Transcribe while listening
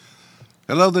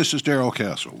Hello, this is Darrell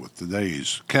Castle with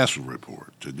today's Castle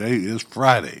Report. Today is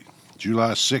Friday,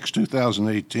 July 6,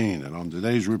 2018, and on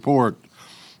today's report,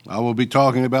 I will be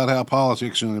talking about how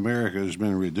politics in America has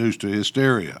been reduced to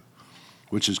hysteria,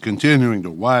 which is continuing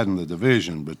to widen the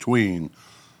division between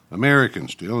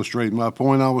Americans. To illustrate my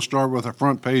point, I will start with a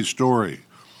front page story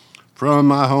from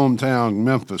my hometown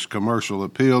Memphis Commercial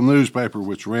Appeal newspaper,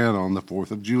 which ran on the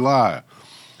 4th of July.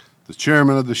 The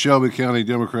chairman of the Shelby County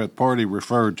Democrat Party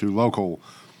referred to local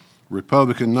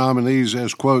Republican nominees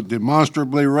as, quote,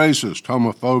 demonstrably racist,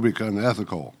 homophobic,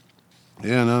 unethical,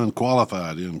 and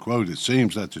unqualified, end quote. It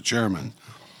seems that the chairman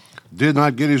did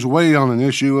not get his way on an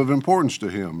issue of importance to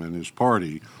him and his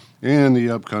party in the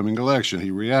upcoming election.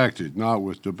 He reacted not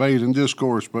with debate and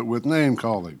discourse, but with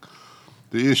name-calling.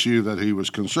 The issue that he was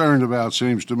concerned about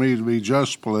seems to me to be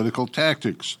just political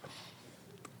tactics.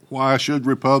 Why should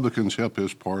Republicans help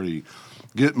his party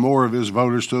get more of his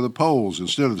voters to the polls?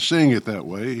 Instead of seeing it that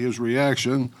way, his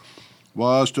reaction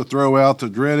was to throw out the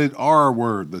dreaded R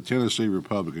word. The Tennessee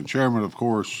Republican chairman, of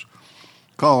course,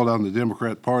 called on the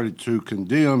Democrat Party to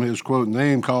condemn his, quote,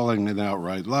 name-calling and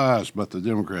outright lies, but the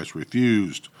Democrats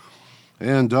refused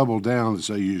and doubled down as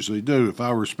they usually do. If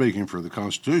I were speaking for the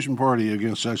Constitution Party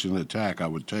against such an attack, I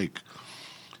would take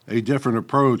a different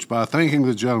approach by thanking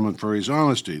the gentleman for his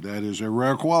honesty. That is a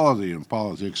rare quality in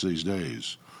politics these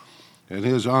days. And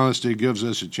his honesty gives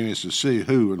us a chance to see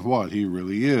who and what he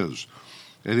really is.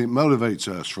 And it motivates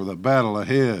us for the battle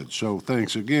ahead. So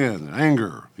thanks again.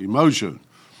 Anger, emotion,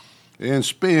 and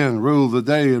spin rule the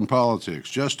day in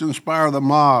politics. Just inspire the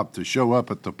mob to show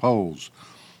up at the polls,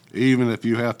 even if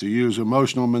you have to use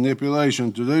emotional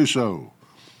manipulation to do so.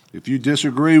 If you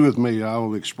disagree with me, I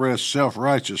will express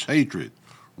self-righteous hatred,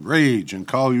 rage, and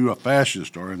call you a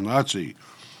fascist or a Nazi.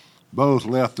 Both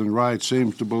left and right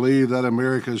seem to believe that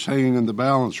America is hanging in the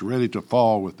balance, ready to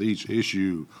fall with each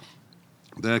issue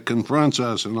that confronts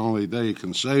us, and only they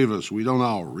can save us. We don't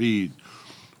all read,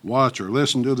 watch, or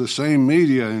listen to the same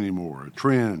media anymore, a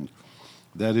trend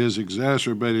that is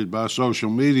exacerbated by social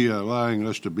media, allowing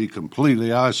us to be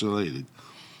completely isolated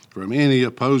from any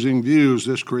opposing views.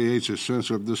 This creates a sense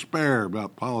of despair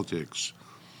about politics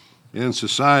and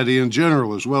society in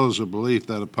general, as well as a belief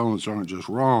that opponents aren't just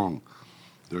wrong.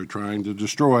 They're trying to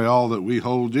destroy all that we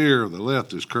hold dear. The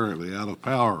left is currently out of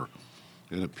power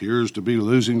and appears to be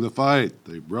losing the fight.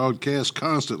 They broadcast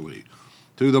constantly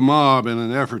to the mob in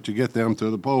an effort to get them to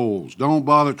the polls. Don't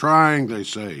bother trying, they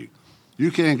say.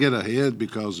 You can't get ahead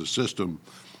because the system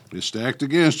is stacked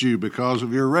against you because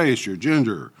of your race, your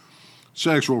gender,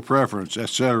 sexual preference,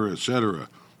 etc., etc.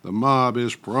 The mob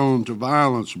is prone to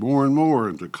violence more and more,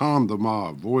 and to calm the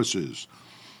mob, voices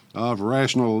of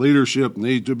rational leadership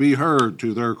need to be heard.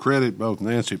 To their credit, both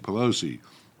Nancy Pelosi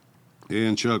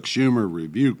and Chuck Schumer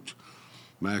rebuked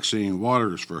Maxine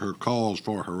Waters for her calls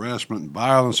for harassment and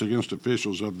violence against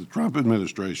officials of the Trump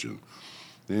administration.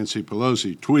 Nancy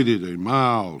Pelosi tweeted a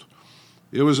mild,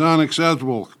 "It was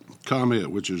unacceptable" comment,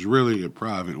 which is really a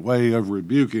private way of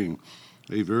rebuking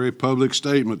a very public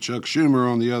statement. Chuck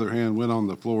Schumer, on the other hand, went on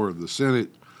the floor of the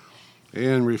Senate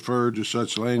and referred to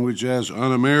such language as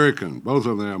un-American. Both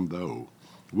of them, though,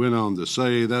 went on to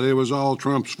say that it was all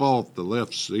Trump's fault. The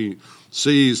left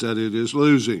sees that it is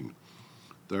losing.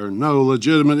 There are no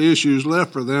legitimate issues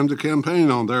left for them to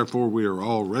campaign on. Therefore, we are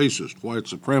all racist, white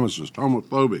supremacist,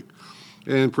 homophobic,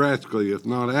 and practically, if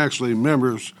not actually,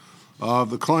 members of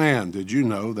the Klan. Did you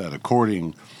know that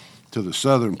according to the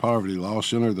Southern Poverty Law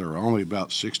Center, there are only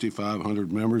about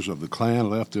 6,500 members of the Klan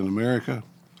left in America?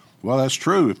 Well, that's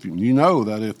true. If you know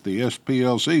that if the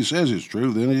SPLC says it's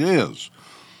true, then it is.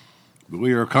 But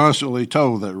we are constantly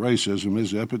told that racism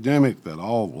is epidemic, that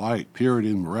all light,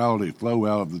 purity, and morality flow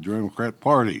out of the Democrat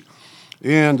Party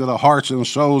into the hearts and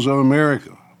souls of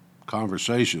America.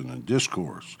 Conversation and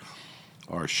discourse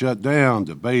are shut down.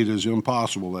 Debate is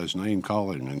impossible as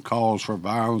name-calling and calls for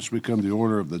violence become the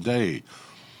order of the day.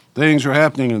 Things are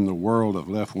happening in the world of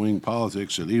left-wing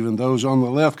politics that even those on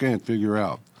the left can't figure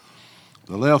out.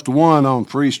 The left won on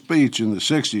free speech in the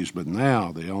 60s, but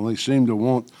now they only seem to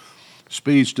want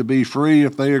speech to be free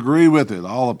if they agree with it.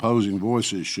 All opposing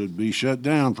voices should be shut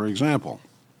down. For example,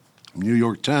 New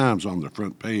York Times on the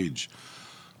front page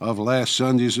of last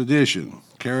Sunday's edition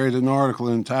carried an article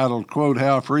entitled, quote,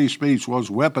 "How Free Speech Was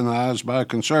Weaponized by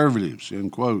Conservatives,"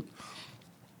 end quote.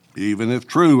 Even if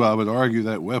true, I would argue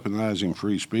that weaponizing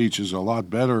free speech is a lot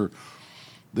better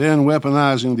than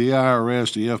weaponizing the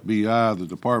IRS, the FBI, the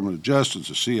Department of Justice,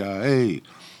 the CIA,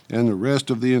 and the rest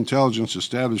of the intelligence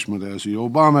establishment as the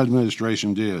Obama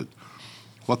administration did.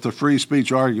 What the free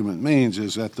speech argument means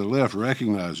is that the left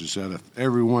recognizes that if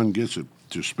everyone gets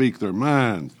to speak their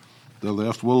mind, the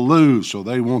left will lose, so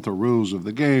they want the rules of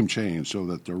the game changed so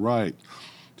that the right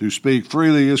to speak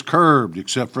freely is curbed,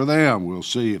 except for them. We'll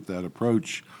see if that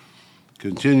approach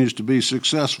continues to be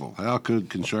successful. How could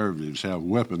conservatives have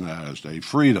weaponized a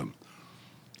freedom?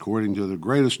 According to the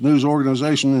greatest news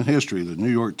organization in history, the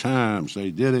New York Times, they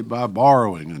did it by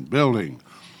borrowing and building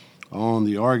on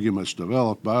the arguments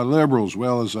developed by liberals.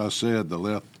 Well, as I said, the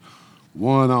left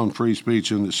won on free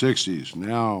speech in the 60s.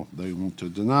 Now they want to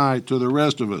deny it to the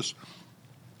rest of us.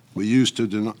 We used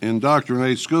to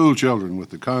indoctrinate school children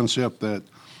with the concept that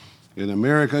in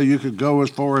America you could go as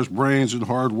far as brains and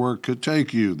hard work could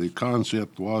take you. The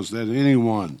concept was that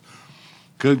anyone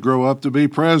could grow up to be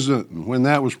president, and when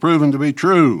that was proven to be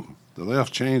true, the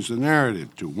left changed the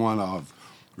narrative to one of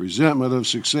resentment of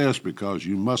success because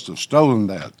you must have stolen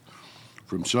that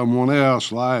from someone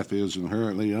else. Life is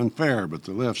inherently unfair, but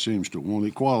the left seems to want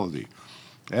equality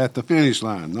at the finish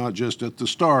line, not just at the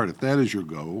start. If that is your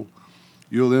goal,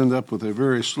 you'll end up with a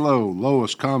very slow,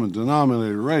 lowest common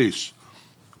denominator race.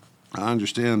 I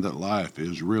understand that life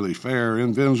is really fair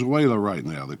in Venezuela right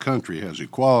now. The country has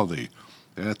equality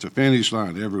at the finish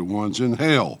line. Everyone's in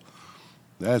hell.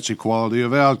 That's equality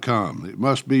of outcome. It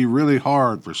must be really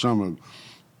hard for some of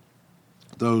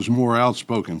those more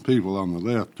outspoken people on the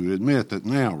left to admit that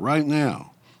now, right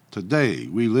now, today,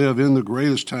 we live in the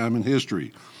greatest time in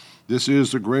history. This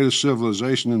is the greatest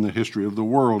civilization in the history of the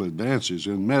world. Advances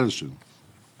in medicine,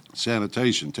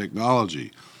 sanitation,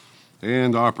 technology,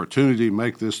 and opportunity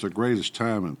make this the greatest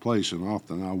time and place. And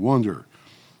often I wonder,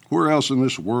 where else in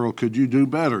this world could you do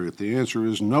better? If the answer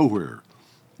is nowhere,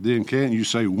 then can't you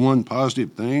say one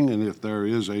positive thing? And if there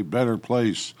is a better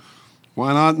place,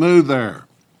 why not move there?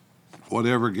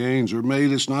 Whatever gains are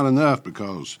made, it's not enough,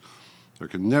 because there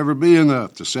can never be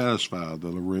enough to satisfy the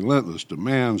relentless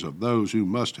demands of those who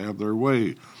must have their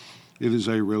way. It is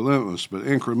a relentless but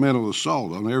incremental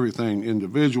assault on everything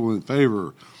individual in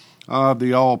favor of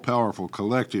the all-powerful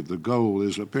collective. The goal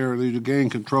is apparently to gain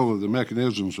control of the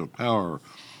mechanisms of power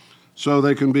so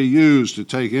they can be used to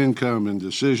take income and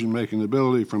decision-making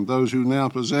ability from those who now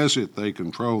possess it. They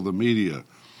control the media,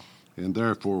 and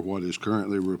therefore what is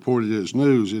currently reported as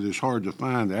news. It is hard to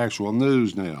find actual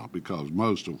news now, because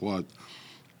most of what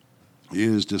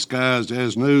is disguised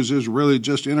as news is really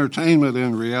just entertainment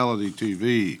and reality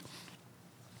TV.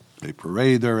 They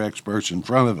parade their experts in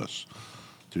front of us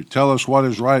to tell us what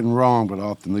is right and wrong, but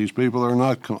often these people are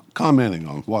not commenting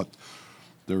on what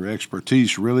their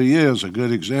expertise really is. A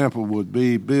good example would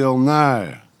be Bill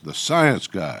Nye, the science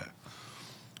guy,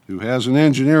 who has an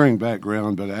engineering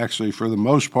background, but actually, for the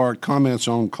most part, comments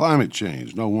on climate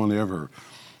change. No one ever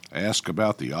asks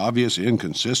about the obvious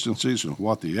inconsistencies in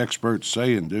what the experts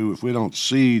say and do. If we don't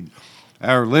cede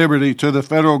our liberty to the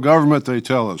federal government, they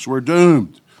tell us, we're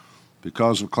doomed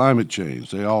because of climate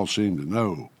change. They all seem to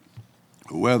know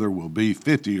the weather will be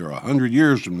 50 or 100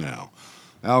 years from now.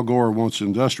 Al Gore wants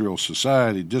industrial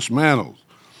society dismantled,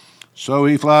 so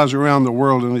he flies around the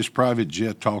world in his private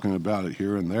jet talking about it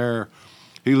here and there.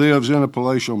 He lives in a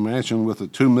palatial mansion with a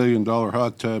 $2 million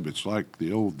hot tub. It's like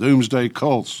the old doomsday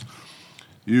cults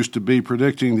used to be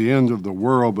predicting the end of the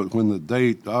world, but when the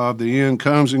date of the end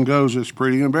comes and goes, it's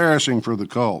pretty embarrassing for the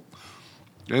cult.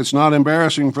 It's not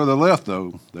embarrassing for the left,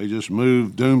 though. They just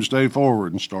move doomsday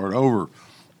forward and start over.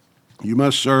 You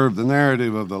must serve the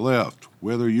narrative of the left,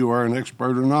 whether you are an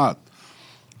expert or not.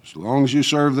 As long as you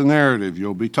serve the narrative,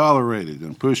 you'll be tolerated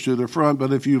and pushed to the front,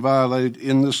 but if you violate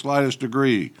in the slightest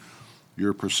degree,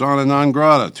 you're persona non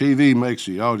grata. TV makes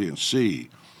the audience see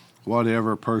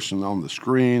whatever person on the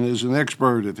screen is an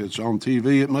expert. If it's on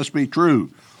TV, it must be true.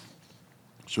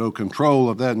 So control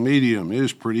of that medium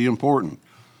is pretty important.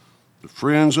 The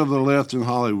friends of the left in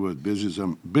Hollywood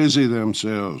busy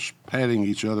themselves patting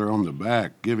each other on the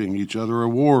back, giving each other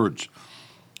awards.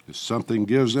 If something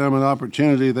gives them an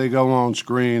opportunity, they go on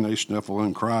screen, they sniffle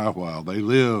and cry while they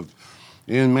live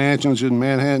in mansions in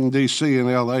Manhattan, D.C. and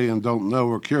L.A. and don't know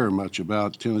or care much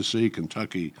about Tennessee,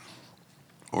 Kentucky,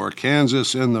 or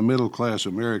Kansas and the middle-class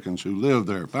Americans who live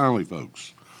there. Finally,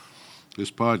 folks,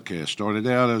 this podcast started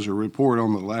out as a report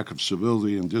on the lack of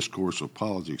civility and discourse of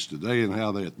politics today and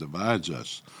how that divides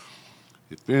us.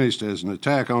 It finished as an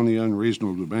attack on the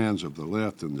unreasonable demands of the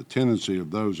left and the tendency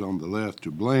of those on the left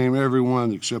to blame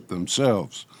everyone except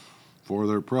themselves for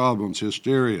their problems.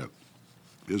 Hysteria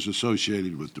is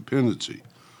associated with dependency.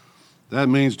 That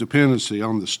means dependency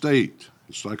on the state.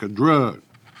 It's like a drug.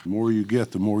 The more you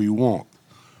get, the more you want.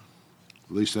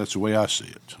 At least that's the way I see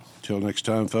it. Until next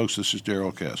time, folks, this is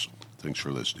Darrell Castle. Thanks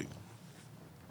for listening.